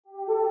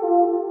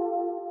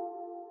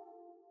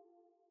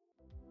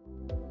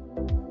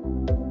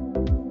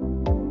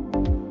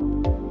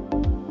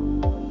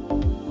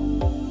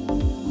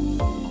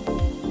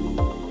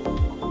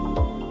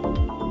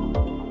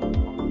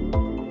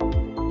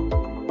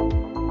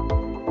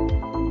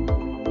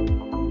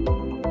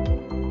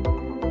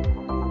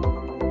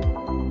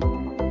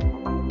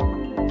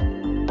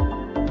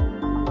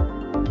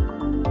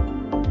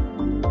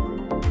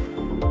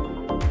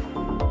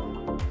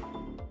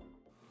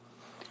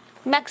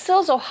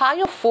Maxill's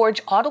Ohio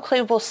Forge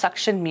autoclavable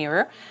suction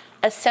mirror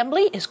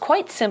assembly is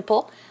quite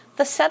simple.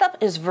 The setup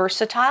is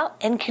versatile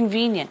and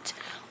convenient.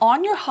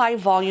 On your high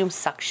volume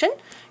suction,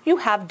 you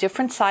have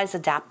different size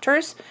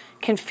adapters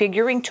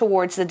configuring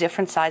towards the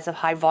different size of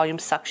high volume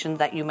suction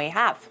that you may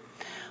have.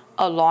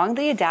 Along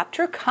the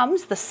adapter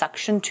comes the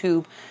suction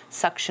tube.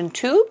 Suction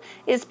tube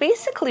is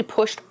basically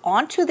pushed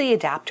onto the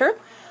adapter.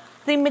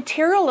 The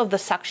material of the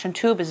suction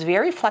tube is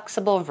very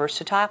flexible and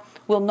versatile,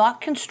 will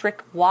not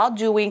constrict while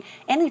doing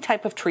any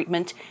type of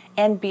treatment,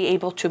 and be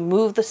able to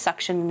move the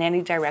suction in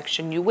any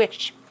direction you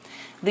wish.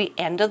 The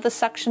end of the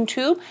suction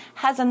tube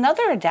has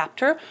another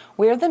adapter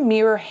where the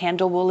mirror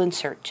handle will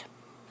insert.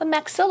 The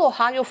Maxill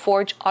Ohio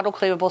Forge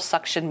autoclavable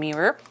suction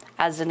mirror,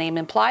 as the name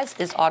implies,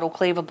 is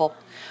autoclavable.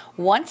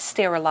 Once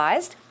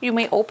sterilized, you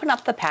may open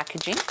up the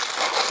packaging,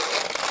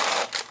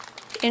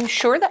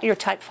 ensure that your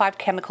type 5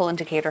 chemical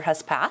indicator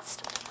has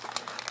passed,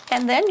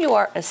 and then you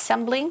are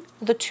assembling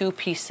the two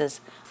pieces.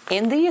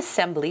 In the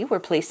assembly, we're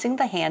placing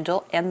the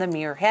handle and the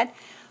mirror head,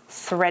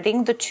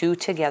 threading the two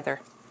together,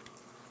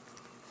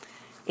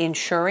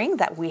 ensuring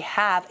that we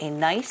have a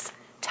nice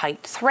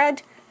tight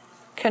thread,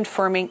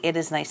 confirming it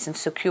is nice and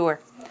secure.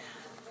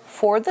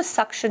 For the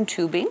suction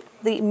tubing,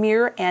 the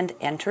mirror end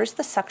enters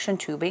the suction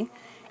tubing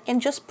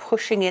and just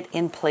pushing it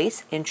in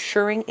place,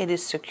 ensuring it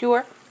is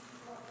secure,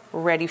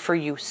 ready for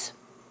use.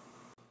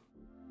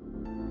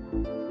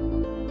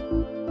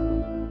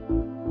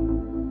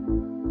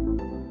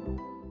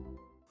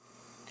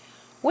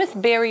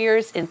 With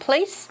barriers in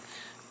place,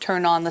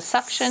 turn on the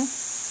suction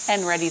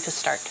and ready to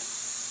start.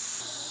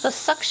 The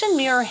suction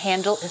mirror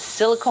handle is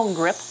silicone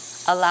grip,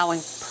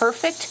 allowing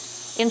perfect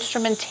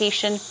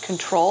instrumentation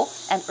control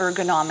and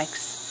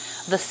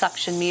ergonomics. The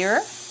suction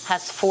mirror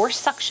has 4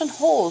 suction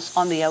holes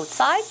on the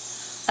outside,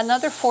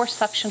 another 4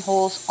 suction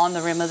holes on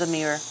the rim of the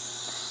mirror,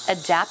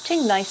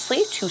 adapting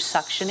nicely to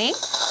suctioning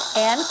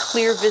and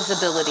clear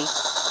visibility.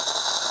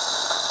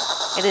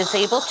 It is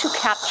able to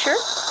capture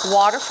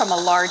water from a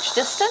large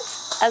distance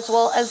as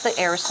well as the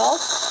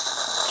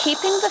aerosols,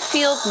 keeping the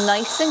field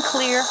nice and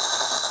clear,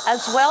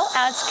 as well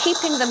as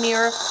keeping the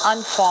mirror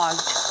unfogged.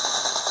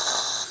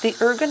 The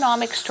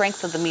ergonomic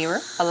strength of the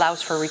mirror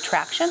allows for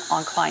retraction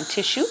on client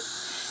tissue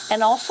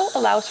and also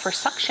allows for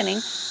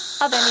suctioning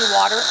of any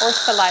water or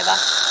saliva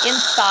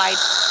inside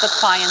the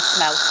client's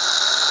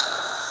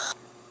mouth.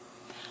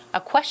 A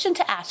question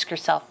to ask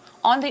yourself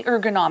on the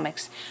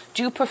ergonomics: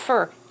 do you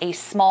prefer a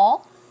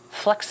small,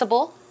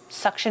 flexible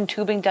suction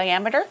tubing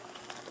diameter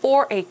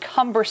or a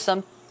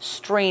cumbersome,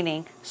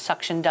 straining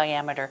suction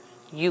diameter?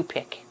 You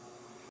pick.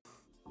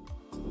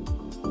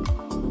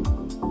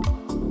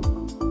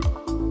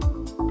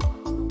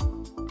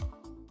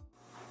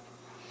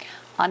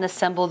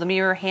 Unassemble the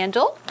mirror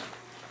handle,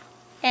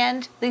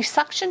 and the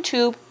suction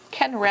tube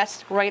can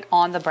rest right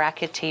on the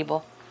bracket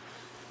table.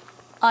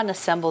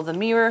 Unassemble the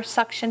mirror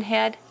suction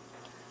head,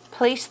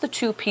 place the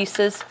two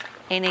pieces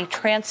in a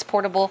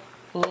transportable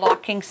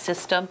locking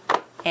system,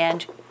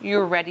 and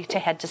you're ready to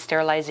head to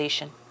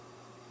sterilization.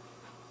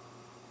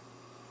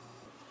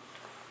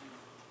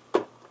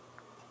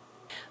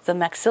 The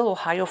Maxill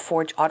Ohio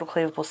Forge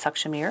autoclavable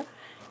suction mirror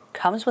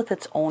comes with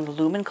its own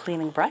lumen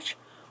cleaning brush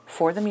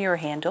for the mirror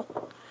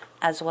handle,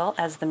 as well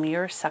as the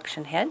mirror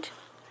suction head,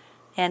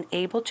 and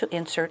able to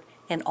insert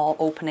in all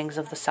openings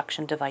of the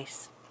suction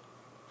device.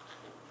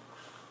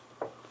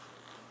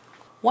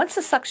 Once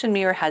the suction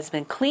mirror has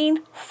been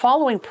cleaned,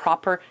 following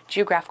proper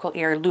geographical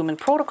air lumen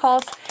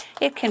protocols,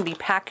 it can be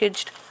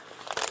packaged,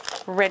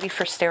 ready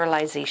for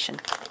sterilization.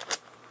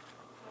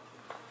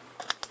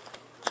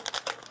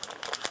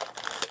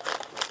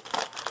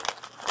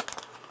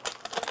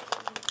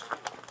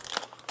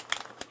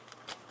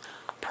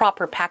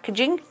 Proper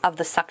packaging of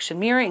the suction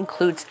mirror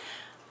includes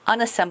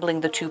unassembling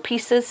the two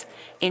pieces,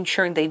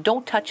 ensuring they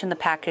don't touch in the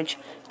package,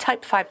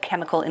 type 5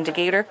 chemical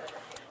indicator,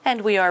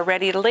 and we are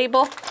ready to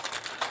label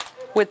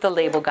with the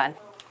label gun.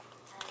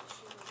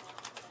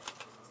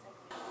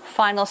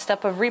 Final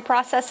step of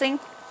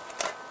reprocessing,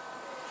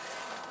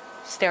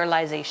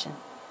 sterilization.